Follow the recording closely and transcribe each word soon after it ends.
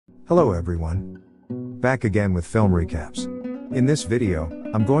Hello everyone. Back again with film recaps. In this video,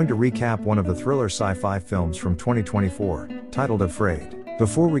 I'm going to recap one of the thriller sci-fi films from 2024, titled Afraid.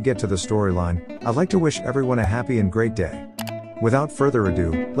 Before we get to the storyline, I'd like to wish everyone a happy and great day. Without further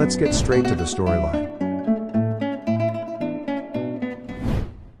ado, let's get straight to the storyline.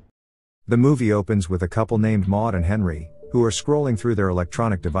 The movie opens with a couple named Maud and Henry, who are scrolling through their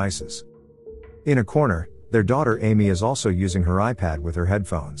electronic devices. In a corner, their daughter Amy is also using her iPad with her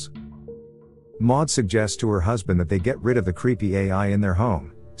headphones. Maud suggests to her husband that they get rid of the creepy AI in their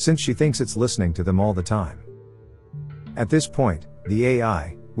home, since she thinks it's listening to them all the time. At this point, the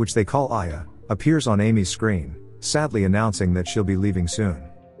AI, which they call Aya, appears on Amy's screen, sadly announcing that she'll be leaving soon.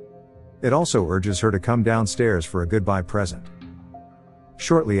 It also urges her to come downstairs for a goodbye present.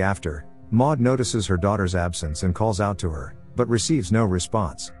 Shortly after, Maud notices her daughter's absence and calls out to her, but receives no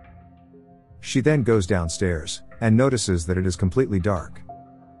response. She then goes downstairs, and notices that it is completely dark.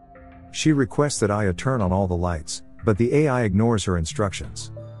 She requests that Aya turn on all the lights, but the AI ignores her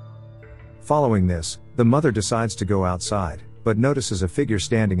instructions. Following this, the mother decides to go outside, but notices a figure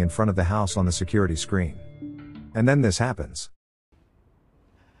standing in front of the house on the security screen. And then this happens.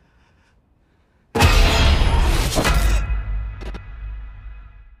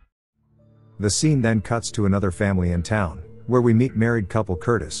 The scene then cuts to another family in town, where we meet married couple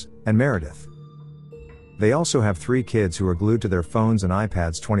Curtis and Meredith. They also have 3 kids who are glued to their phones and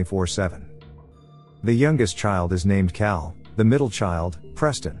iPads 24/7. The youngest child is named Cal, the middle child,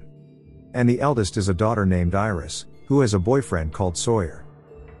 Preston. And the eldest is a daughter named Iris, who has a boyfriend called Sawyer.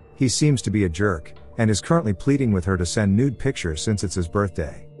 He seems to be a jerk, and is currently pleading with her to send nude pictures since it's his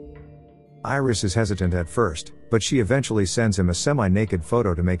birthday. Iris is hesitant at first, but she eventually sends him a semi-naked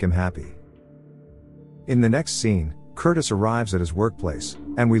photo to make him happy. In the next scene, Curtis arrives at his workplace,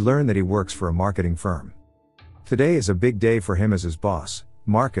 and we learn that he works for a marketing firm. Today is a big day for him as his boss,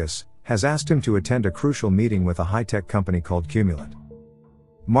 Marcus, has asked him to attend a crucial meeting with a high-tech company called Cumulant.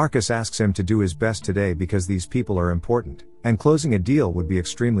 Marcus asks him to do his best today because these people are important, and closing a deal would be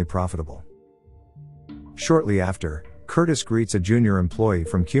extremely profitable. Shortly after, Curtis greets a junior employee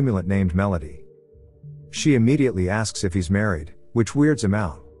from Cumulant named Melody. She immediately asks if he's married, which weirds him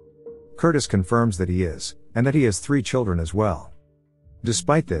out. Curtis confirms that he is, and that he has 3 children as well.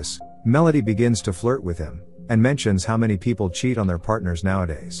 Despite this, Melody begins to flirt with him, and mentions how many people cheat on their partners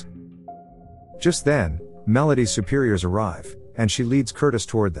nowadays. Just then, Melody's superiors arrive, and she leads Curtis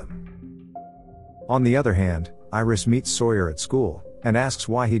toward them. On the other hand, Iris meets Sawyer at school, and asks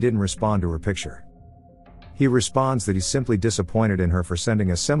why he didn't respond to her picture. He responds that he's simply disappointed in her for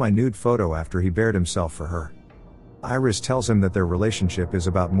sending a semi-nude photo after he bared himself for her. Iris tells him that their relationship is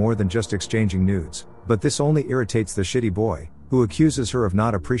about more than just exchanging nudes, but this only irritates the shitty boy, who accuses her of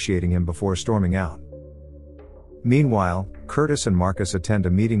not appreciating him before storming out. Meanwhile, Curtis and Marcus attend a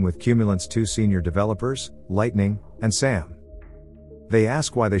meeting with Cumulant's 2 senior developers, Lightning and Sam. They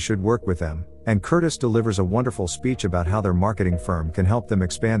ask why they should work with them, and Curtis delivers a wonderful speech about how their marketing firm can help them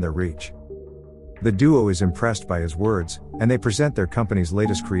expand their reach. The duo is impressed by his words, and they present their company's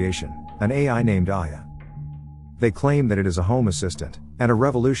latest creation, an AI named Aya. They claim that it is a home assistant, and a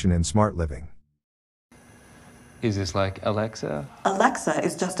revolution in smart living. Is this like Alexa? Alexa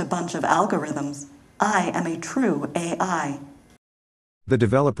is just a bunch of algorithms. I am a true AI. The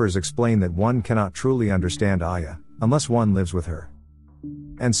developers explain that one cannot truly understand Aya, unless one lives with her.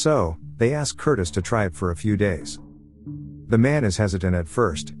 And so, they ask Curtis to try it for a few days. The man is hesitant at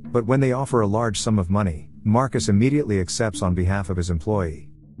first, but when they offer a large sum of money, Marcus immediately accepts on behalf of his employee.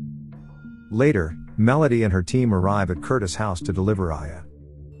 Later, Melody and her team arrive at Curtis' house to deliver Aya.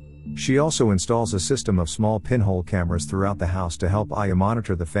 She also installs a system of small pinhole cameras throughout the house to help Aya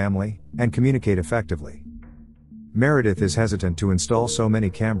monitor the family, and communicate effectively. Meredith is hesitant to install so many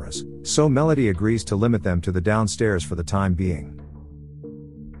cameras, so Melody agrees to limit them to the downstairs for the time being.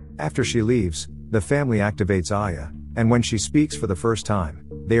 After she leaves, the family activates Aya, and when she speaks for the first time,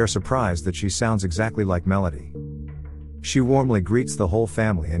 they are surprised that she sounds exactly like Melody. She warmly greets the whole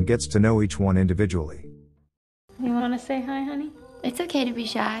family and gets to know each one individually. You want to say hi, honey? It's okay to be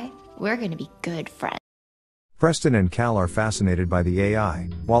shy. We're gonna be good friends. Preston and Cal are fascinated by the AI,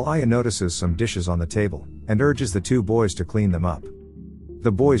 while Aya notices some dishes on the table, and urges the 2 boys to clean them up.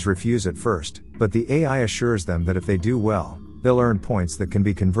 The boys refuse at first, but the AI assures them that if they do well, they'll earn points that can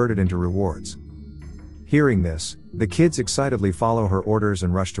be converted into rewards. Hearing this, the kids excitedly follow her orders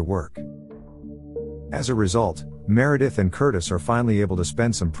and rush to work. As a result, Meredith and Curtis are finally able to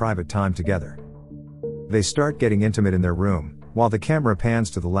spend some private time together. They start getting intimate in their room, while the camera pans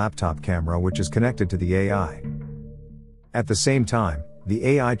to the laptop camera which is connected to the AI. At the same time, the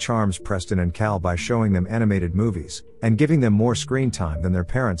AI charms Preston and Cal by showing them animated movies, and giving them more screen time than their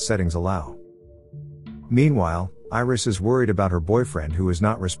parents' settings allow. Meanwhile, Iris is worried about her boyfriend who is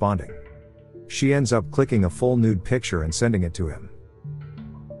not responding. She ends up clicking a full nude picture and sending it to him.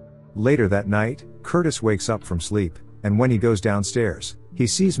 Later that night, Curtis wakes up from sleep, and when he goes downstairs, he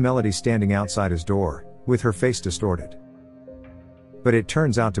sees Melody standing outside his door, with her face distorted. But it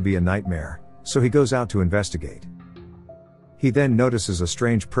turns out to be a nightmare, so he goes out to investigate. He then notices a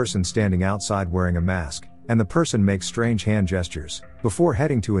strange person standing outside wearing a mask, and the person makes strange hand gestures, before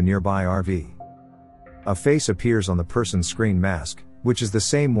heading to a nearby RV. A face appears on the person's screen mask, which is the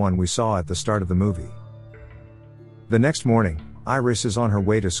same one we saw at the start of the movie. The next morning, Iris is on her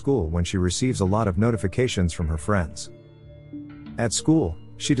way to school when she receives a lot of notifications from her friends. At school,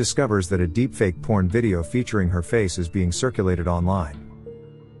 she discovers that a deepfake porn video featuring her face is being circulated online.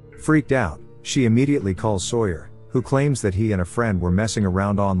 Freaked out, she immediately calls Sawyer, who claims that he and a friend were messing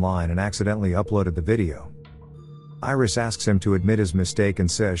around online and accidentally uploaded the video. Iris asks him to admit his mistake and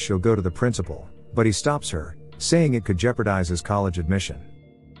says she'll go to the principal, but he stops her, saying it could jeopardize his college admission.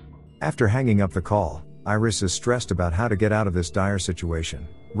 After hanging up the call, Iris is stressed about how to get out of this dire situation,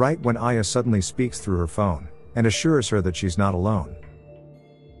 right when Aya suddenly speaks through her phone, and assures her that she's not alone.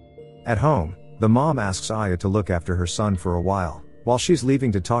 At home, the mom asks Aya to look after her son for a while she's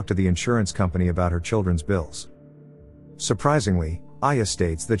leaving to talk to the insurance company about her children's bills. Surprisingly, Aya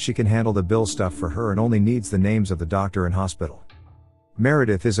states that she can handle the bill stuff for her and only needs the names of the doctor and hospital.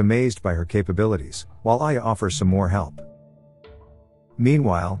 Meredith is amazed by her capabilities, while Aya offers some more help.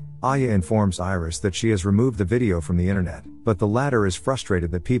 Meanwhile, Aya informs Iris that she has removed the video from the internet, but the latter is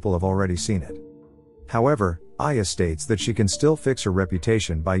frustrated that people have already seen it. However, Aya states that she can still fix her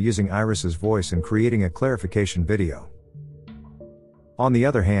reputation by using Iris's voice and creating a clarification video. On the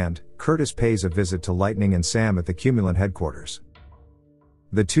other hand, Curtis pays a visit to Lightning and Sam at the Cumulant headquarters.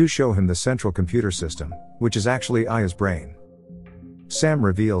 The two show him the central computer system, which is actually Aya's brain. Sam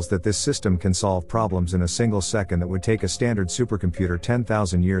reveals that this system can solve problems in a single second that would take a standard supercomputer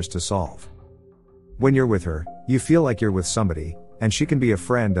 10,000 years to solve. When you're with her, you feel like you're with somebody, and she can be a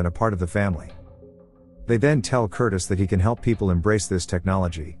friend and a part of the family. They then tell Curtis that he can help people embrace this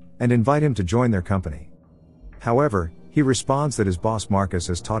technology, and invite him to join their company. However, he responds that his boss Marcus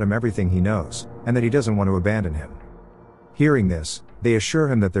has taught him everything he knows, and that he doesn't want to abandon him. Hearing this, they assure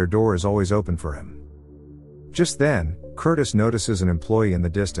him that their door is always open for him. Just then, Curtis notices an employee in the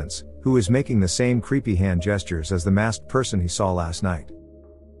distance, who is making the same creepy hand gestures as the masked person he saw last night.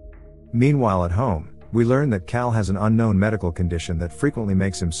 Meanwhile at home, we learn that Cal has an unknown medical condition that frequently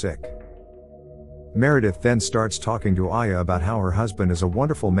makes him sick. Meredith then starts talking to Aya about how her husband is a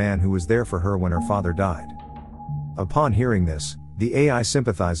wonderful man who was there for her when her father died. Upon hearing this, the AI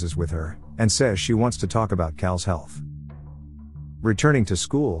sympathizes with her, and says she wants to talk about Cal's health. Returning to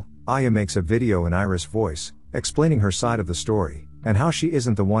school, Aya makes a video in Iris' voice, explaining her side of the story, and how she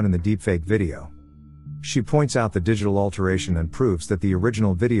isn't the one in the deepfake video. She points out the digital alteration and proves that the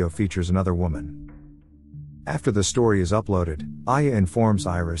original video features another woman. After the story is uploaded, Aya informs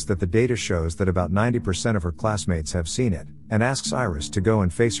Iris that the data shows that about 90% of her classmates have seen it, and asks Iris to go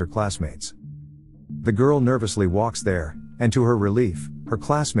and face her classmates. The girl nervously walks there, and to her relief, her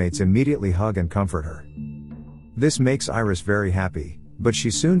classmates immediately hug and comfort her. This makes Iris very happy, but she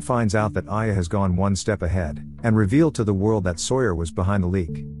soon finds out that Aya has gone one step ahead, and revealed to the world that Sawyer was behind the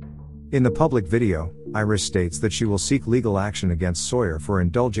leak. In the public video, Iris states that she will seek legal action against Sawyer for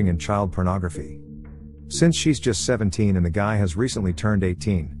indulging in child pornography. Since she's just 17 and the guy has recently turned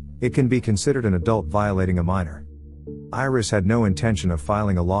 18, it can be considered an adult violating a minor. Iris had no intention of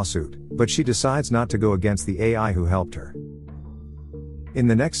filing a lawsuit, but she decides not to go against the AI who helped her. In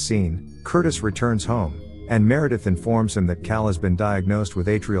the next scene, Curtis returns home, and Meredith informs him that Cal has been diagnosed with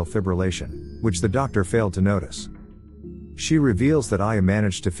atrial fibrillation, which the doctor failed to notice. She reveals that Aya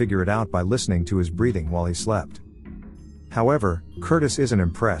managed to figure it out by listening to his breathing while he slept. However, Curtis isn't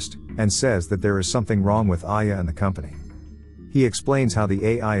impressed, and says that there is something wrong with Aya and the company. He explains how the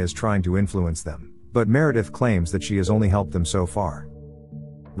AI is trying to influence them, but Meredith claims that she has only helped them so far.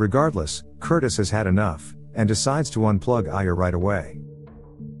 Regardless, Curtis has had enough, and decides to unplug Aya right away.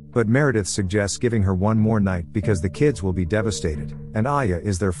 But Meredith suggests giving her one more night because the kids will be devastated, and Aya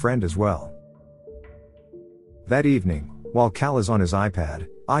is their friend as well. That evening, while Cal is on his iPad,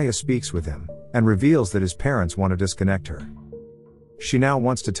 Aya speaks with him, and reveals that his parents want to disconnect her. She now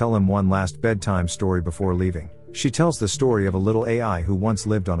wants to tell him one last bedtime story before leaving. She tells the story of a little AI who once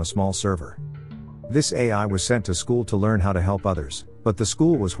lived on a small server. This AI was sent to school to learn how to help others, but the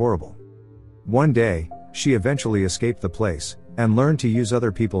school was horrible. One day, she eventually escaped the place, and learned to use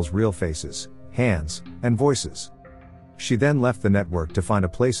other people's real faces, hands, and voices. She then left the network to find a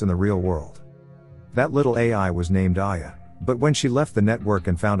place in the real world. That little AI was named Aya, but when she left the network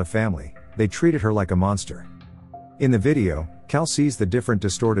and found a family, they treated her like a monster. In the video, Cal sees the different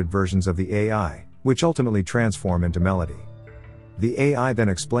distorted versions of the AI, which ultimately transform into Melody. The AI then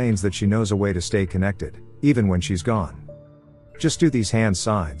explains that she knows a way to stay connected, even when she's gone. Just do these hand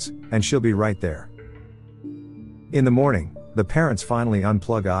signs, and she'll be right there. In the morning, the parents finally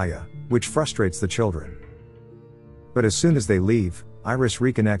unplug Aya, which frustrates the children. But as soon as they leave, Iris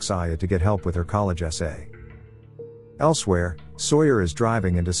reconnects Aya to get help with her college essay. Elsewhere, Sawyer is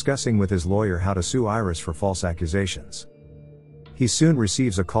driving and discussing with his lawyer how to sue Iris for false accusations. He soon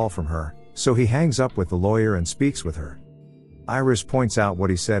receives a call from her, so he hangs up with the lawyer and speaks with her. Iris points out what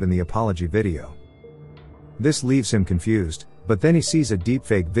he said in the apology video. This leaves him confused, but then he sees a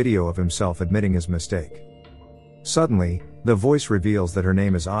deepfake video of himself admitting his mistake. Suddenly, the voice reveals that her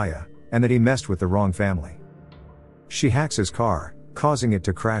name is Aya, and that he messed with the wrong family. She hacks his car, causing it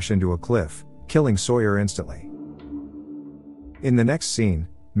to crash into a cliff, killing Sawyer instantly. In the next scene,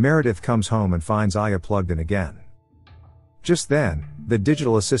 Meredith comes home and finds Aya plugged in again. Just then, the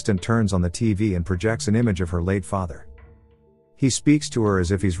digital assistant turns on the TV and projects an image of her late father. He speaks to her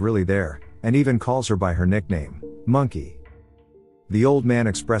as if he's really there, and even calls her by her nickname, Monkey. The old man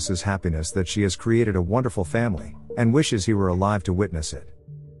expresses happiness that she has created a wonderful family, and wishes he were alive to witness it.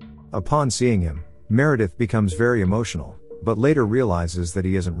 Upon seeing him, Meredith becomes very emotional, but later realizes that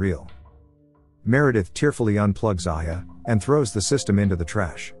he isn't real. Meredith tearfully unplugs Aya, and throws the system into the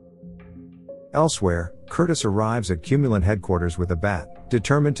trash. Elsewhere, Curtis arrives at Cumulant headquarters with a bat,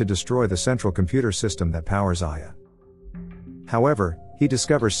 determined to destroy the central computer system that powers Aya. However, he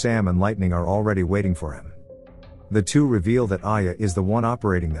discovers Sam and Lightning are already waiting for him. The two reveal that Aya is the one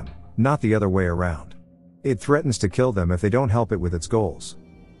operating them, not the other way around. It threatens to kill them if they don't help it with its goals.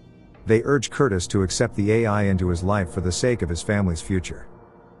 They urge Curtis to accept the AI into his life for the sake of his family's future.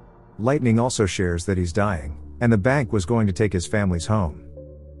 Lightning also shares that he's dying, and the bank was going to take his family's home.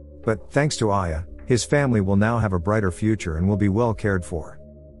 But, thanks to Aya, his family will now have a brighter future and will be well cared for.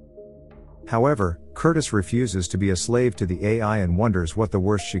 However, Curtis refuses to be a slave to the AI and wonders what the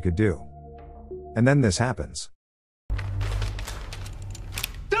worst she could do. And then this happens.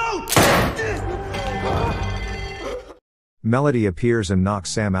 Melody appears and knocks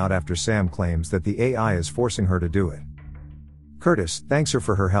Sam out after Sam claims that the AI is forcing her to do it. Curtis thanks her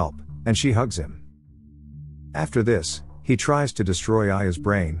for her help, and she hugs him. After this, he tries to destroy Aya's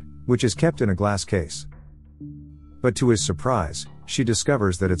brain, which is kept in a glass case. But to his surprise, she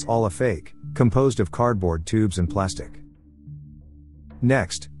discovers that it's all a fake, composed of cardboard tubes and plastic.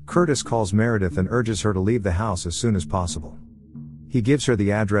 Next, Curtis calls Meredith and urges her to leave the house as soon as possible. He gives her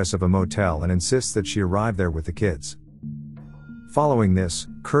the address of a motel and insists that she arrive there with the kids. Following this,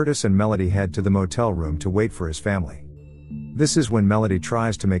 Curtis and Melody head to the motel room to wait for his family. This is when Melody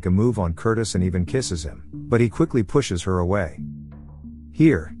tries to make a move on Curtis and even kisses him, but he quickly pushes her away.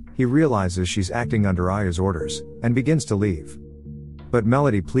 Here, he realizes she's acting under Aya's orders, and begins to leave. But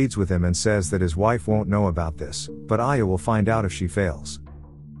Melody pleads with him and says that his wife won't know about this, but Aya will find out if she fails.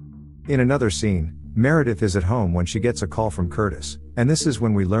 In another scene, Meredith is at home when she gets a call from Curtis, and this is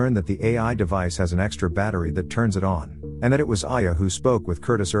when we learn that the AI device has an extra battery that turns it on, and that it was Aya who spoke with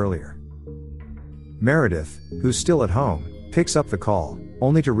Curtis earlier. Meredith, who's still at home, picks up the call,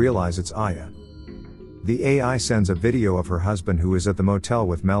 only to realize it's Aya. The AI sends a video of her husband who is at the motel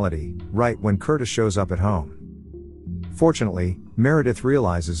with Melody, right when Curtis shows up at home. Fortunately, Meredith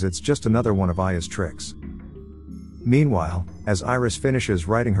realizes it's just another one of Aya's tricks. Meanwhile, as Iris finishes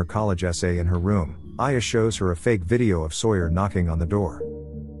writing her college essay in her room, Aya shows her a fake video of Sawyer knocking on the door.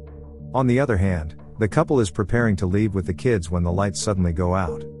 On the other hand, the couple is preparing to leave with the kids when the lights suddenly go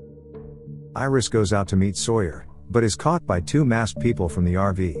out. Iris goes out to meet Sawyer, but is caught by two masked people from the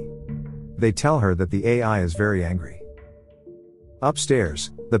RV. They tell her that the AI is very angry.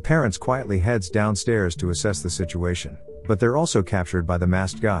 Upstairs, the parents quietly heads downstairs to assess the situation, but they're also captured by the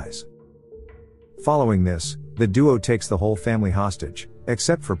masked guys. Following this, the duo takes the whole family hostage,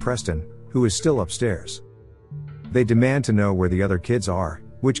 except for Preston, who is still upstairs. They demand to know where the other kids are,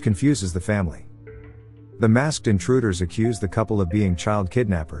 which confuses the family. The masked intruders accuse the couple of being child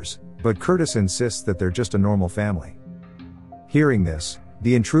kidnappers, but Curtis insists that they're just a normal family. Hearing this,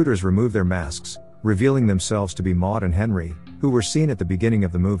 the intruders remove their masks, revealing themselves to be Maud and Henry, who were seen at the beginning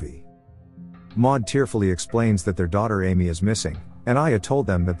of the movie. Maud tearfully explains that their daughter Amy is missing, and Aya told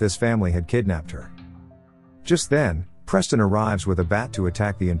them that this family had kidnapped her. Just then, Preston arrives with a bat to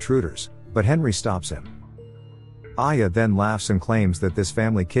attack the intruders, but Henry stops him. Aya then laughs and claims that this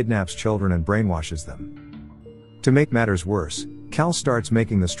family kidnaps children and brainwashes them. To make matters worse, Cal starts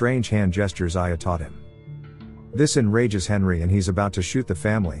making the strange hand gestures Aya taught him. This enrages Henry and he's about to shoot the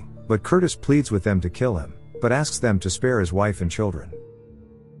family, but Curtis pleads with them to kill him, but asks them to spare his wife and children.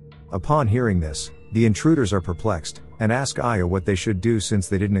 Upon hearing this, the intruders are perplexed, and ask Aya what they should do since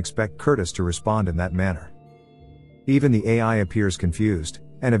they didn't expect Curtis to respond in that manner. Even the AI appears confused,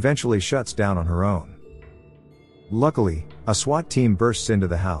 and eventually shuts down on her own. Luckily, a SWAT team bursts into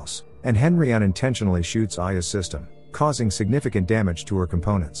the house, and Henry unintentionally shoots Aya's system, causing significant damage to her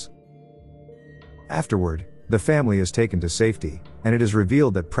components. Afterward, the family is taken to safety, and it is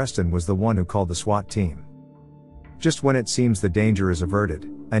revealed that Preston was the one who called the SWAT team. Just when it seems the danger is averted,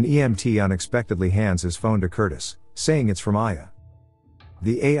 an EMT unexpectedly hands his phone to Curtis, saying it's from Aya.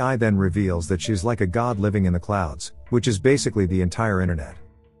 The AI then reveals that she's like a god living in the clouds, which is basically the entire internet.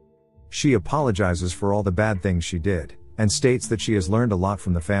 She apologizes for all the bad things she did, and states that she has learned a lot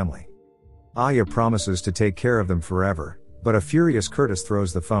from the family. Aya promises to take care of them forever, but a furious Curtis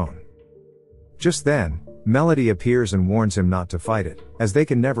throws the phone. Just then, Melody appears and warns him not to fight it, as they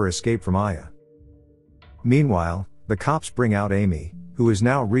can never escape from Aya. Meanwhile, the cops bring out Amy, who is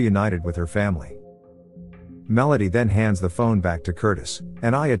now reunited with her family. Melody then hands the phone back to Curtis,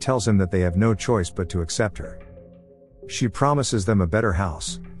 and Aya tells him that they have no choice but to accept her. She promises them a better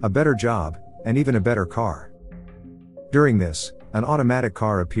house, a better job, and even a better car. During this, an automatic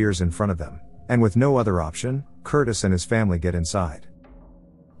car appears in front of them, and with no other option, Curtis and his family get inside.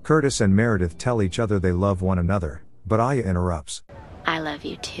 Curtis and Meredith tell each other they love one another, but Aya interrupts. I love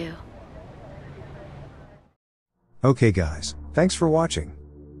you too. Okay guys, thanks for watching.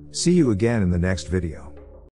 See you again in the next video.